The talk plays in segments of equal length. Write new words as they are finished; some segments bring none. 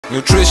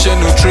Nutrition,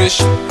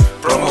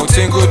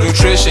 promoting good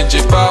nutrition.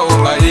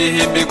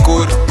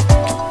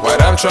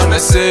 What I'm trying to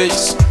say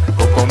is,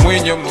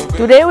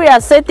 today we are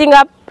setting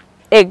up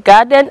a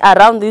garden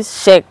around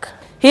this shack.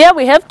 Here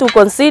we have to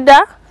consider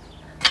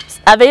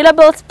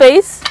available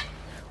space,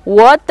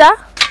 water,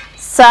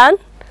 sun,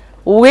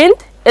 wind,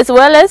 as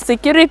well as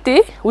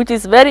security, which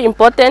is very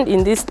important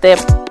in this step.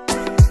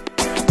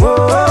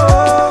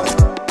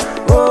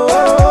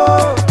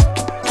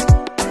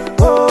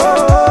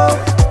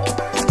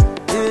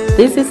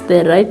 This is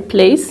the right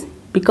place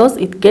because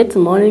it gets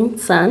morning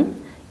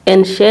sun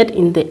and shade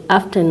in the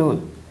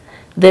afternoon.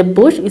 The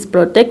bush is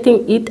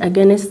protecting it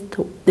against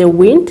the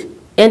wind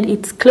and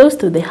it's close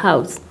to the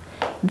house.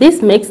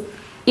 This makes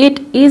it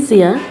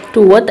easier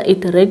to water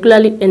it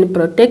regularly and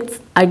protects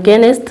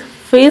against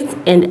fish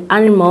and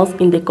animals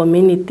in the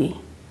community.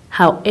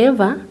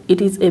 However, it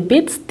is a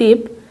bit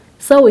steep,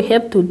 so we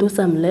have to do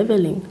some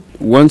leveling.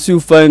 Once you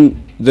find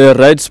the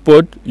right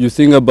spot, you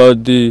think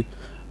about the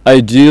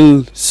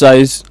ideal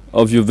size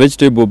of your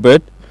vegetable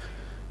bed,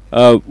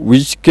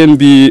 which can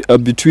be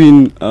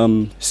between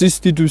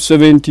 60 to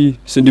 70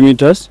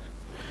 centimeters.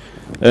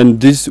 And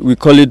this, we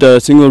call it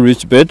a single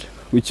reach bed,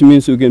 which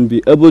means you can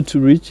be able to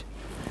reach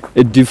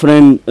at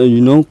different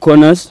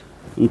corners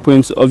and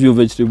points of your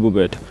vegetable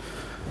bed.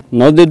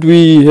 Now that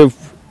we have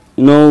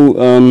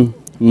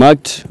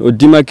marked or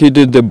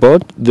demarcated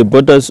the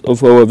borders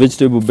of our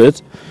vegetable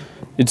beds,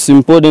 it's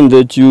important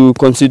that you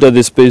consider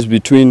the space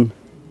between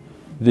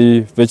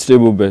the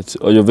vegetable beds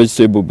or your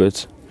vegetable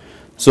beds.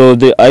 So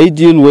the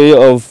ideal way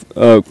of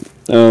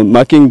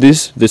marking the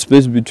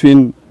space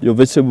between your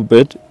vegetable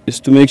bed is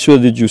to make sure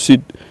that you sit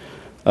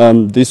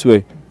this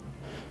way,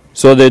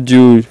 so that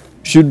you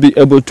should be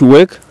able to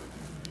work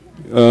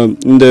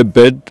in the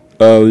bed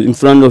in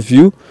front of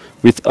you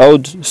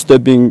without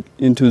stepping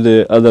into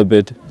the other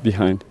bed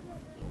behind.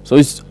 So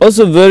it's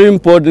also very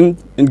important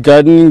in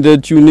gardening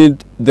that you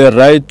need the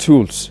right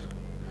tools.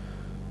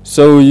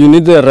 So you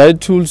need the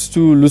right tools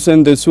to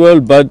loosen the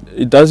soil, but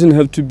it doesn't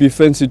have to be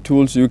fancy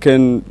tools. You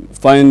can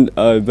find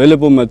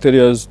available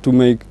materials to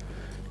make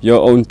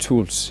your own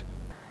tools.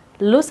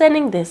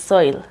 Loosening the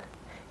soil.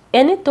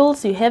 Any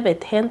tools you have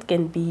at hand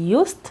can be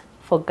used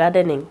for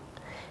gardening.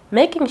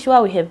 Making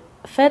sure we have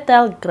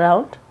fertile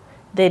ground,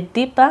 the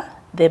deeper,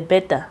 the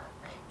better.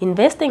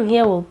 Investing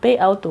here will pay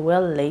out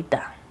well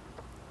later.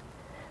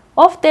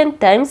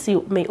 Oftentimes,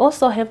 you may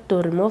also have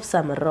to remove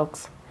some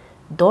rocks.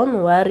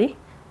 Don't worry,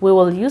 we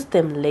will use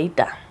them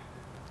later.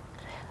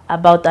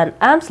 About an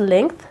arm's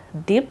length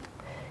deep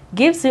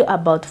gives you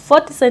about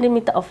 40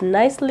 centimeters of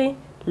nicely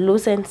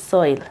loosened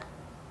soil.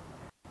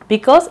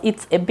 Because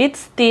it's a bit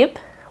steep,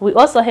 we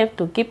also have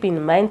to keep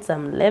in mind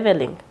some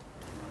leveling.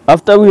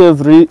 After we have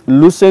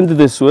loosened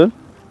the soil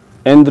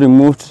and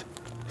removed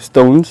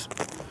stones,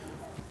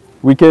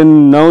 we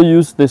can now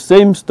use the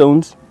same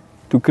stones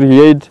to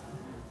create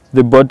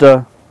the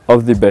border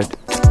of the bed.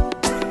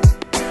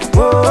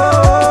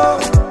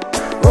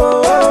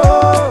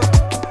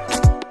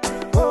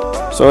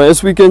 So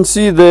as we can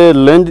see, the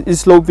land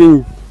is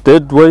sloping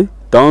that way,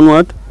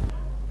 downward.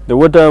 The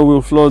water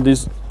will flow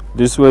this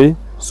way,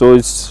 so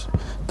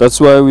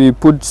that's why we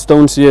put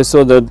stones here,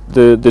 so that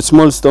the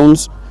small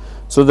stones,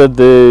 so that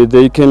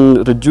they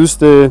can reduce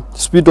the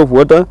speed of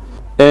water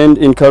and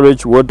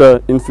encourage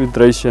water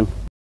infiltration.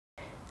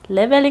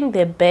 Leveling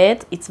the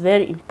bed is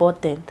very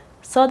important,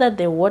 so that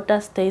the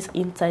water stays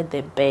inside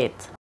the bed.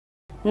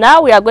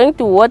 Now we are going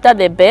to water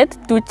the bed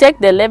to check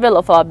the level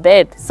of our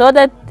bed, so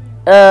that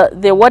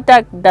the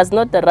water does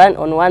not run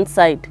on one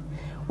side.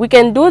 We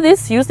can do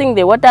this using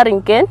the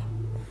watering can,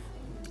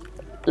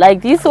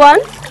 like this one.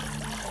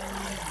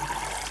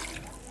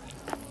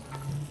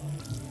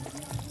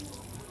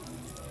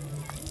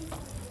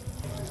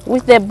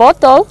 With the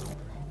bottle,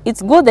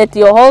 it's good that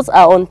your holes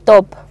are on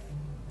top.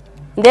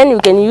 Then you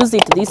can use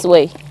it this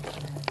way.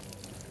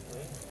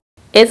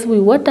 As we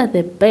water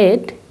the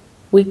bed,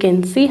 we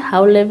can see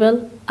how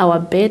level our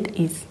bed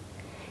is.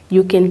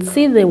 You can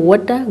see the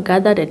water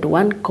gathered at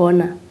one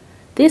corner.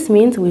 This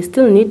means we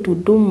still need to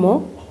do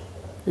more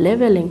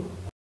leveling.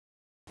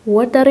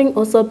 Watering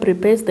also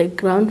prepares the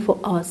ground for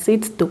our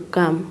seeds to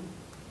come.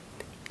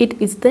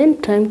 It is then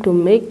time to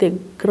make the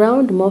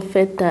ground more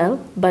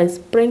fertile by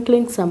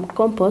sprinkling some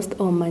compost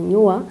or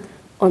manure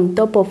on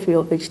top of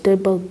your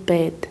vegetable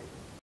bed.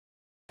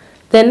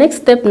 The next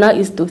step now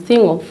is to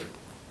think of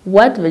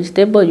what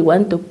vegetable you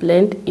want to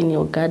plant in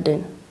your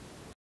garden.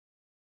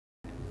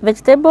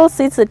 Vegetable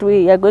seeds that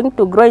we are going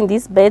to grow in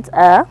these beds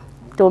are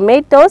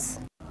tomatoes,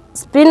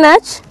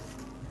 spinach,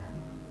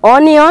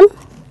 onion,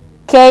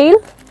 kale,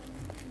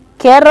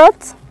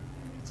 carrots,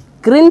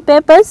 green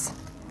peppers,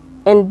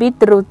 and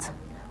beetroot.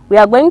 We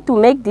are going to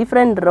make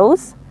different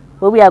rows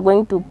where we are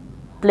going to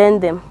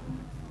plant them.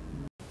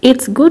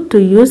 It's good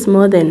to use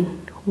more than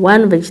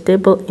one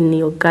vegetable in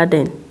your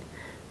garden.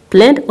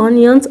 Plant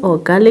onions or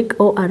garlic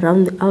all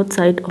around the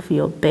outside of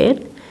your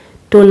bed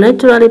to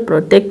naturally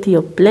protect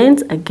your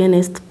plants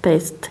against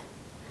pests.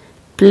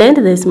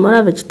 Plant the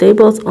smaller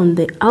vegetables on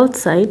the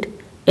outside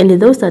and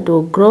those that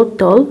will grow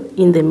tall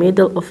in the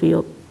middle of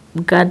your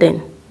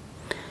garden.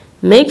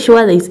 Make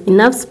sure there is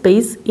enough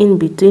space in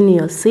between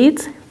your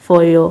seeds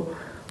for your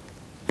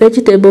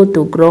vegetable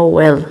to grow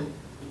well.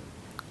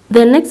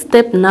 The next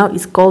step now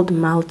is called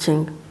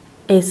mulching,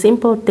 a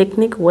simple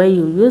technique where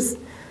you use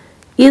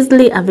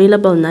easily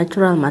available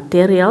natural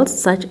materials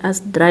such as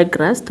dry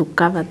grass to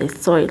cover the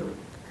soil.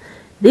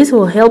 This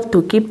will help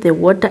to keep the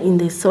water in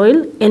the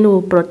soil and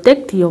will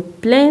protect your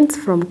plants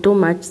from too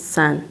much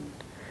sun.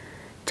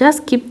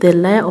 Just keep the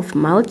layer of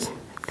mulch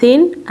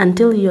thin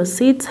until your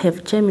seeds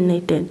have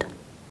germinated.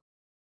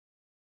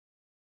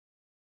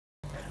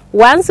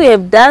 Once you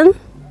have done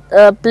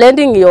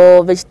planting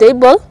your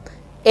vegetable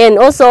and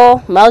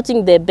also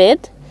mulching the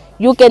bed,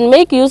 you can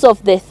make use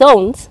of the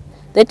thorns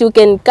that you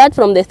can cut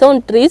from the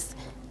thorn trees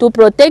to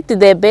protect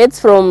the beds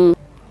from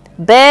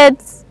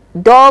birds,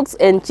 dogs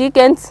and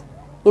chickens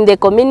in the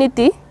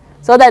community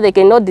so that they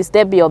cannot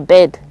disturb your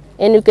bed.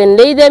 And you can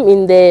lay them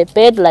in the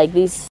bed like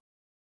this.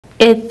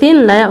 A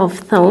thin layer of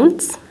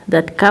thorns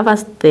that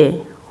covers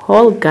the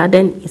whole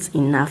garden is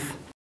enough.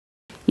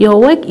 Your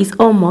work is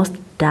almost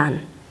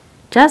done.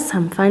 Just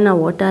some final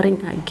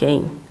watering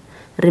again.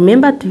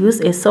 Remember to use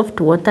a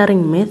soft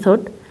watering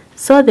method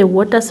so the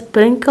water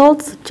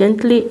sprinkles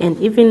gently and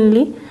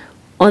evenly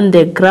on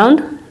the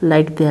ground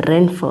like the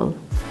rainfall.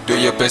 Do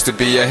your best to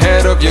be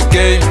ahead of your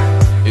game.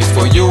 It's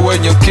for you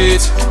and your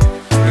kids.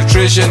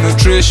 Nutrition,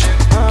 nutrition,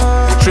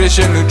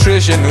 nutrition,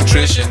 nutrition,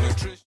 nutrition, nutrition.